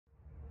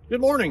Good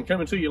morning,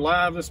 coming to you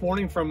live this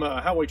morning from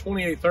Highway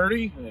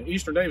 2830,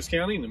 Eastern Davis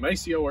County in the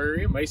Maceo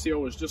area.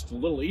 Maceo is just a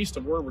little east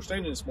of where we're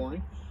standing this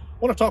morning. I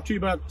want to talk to you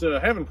about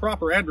having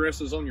proper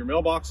addresses on your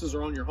mailboxes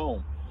or on your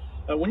home.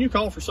 When you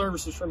call for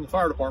services from the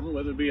fire department,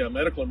 whether it be a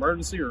medical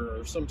emergency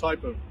or some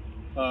type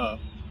of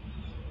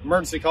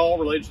emergency call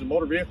related to a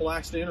motor vehicle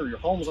accident or your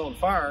home's on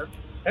fire,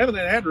 having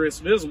that address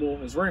visible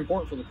is very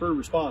important for the crew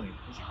responding.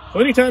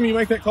 So anytime you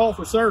make that call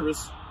for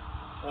service,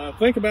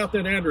 think about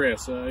that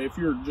address. If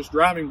you're just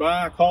driving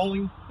by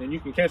calling, then you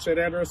can catch that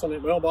address on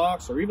that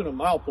mailbox or even a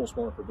milepost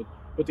marker.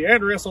 But the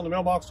address on the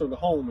mailbox or the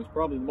home is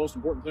probably the most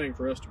important thing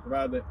for us to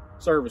provide that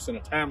service in a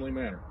timely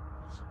manner.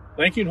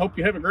 Thank you and hope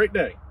you have a great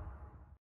day.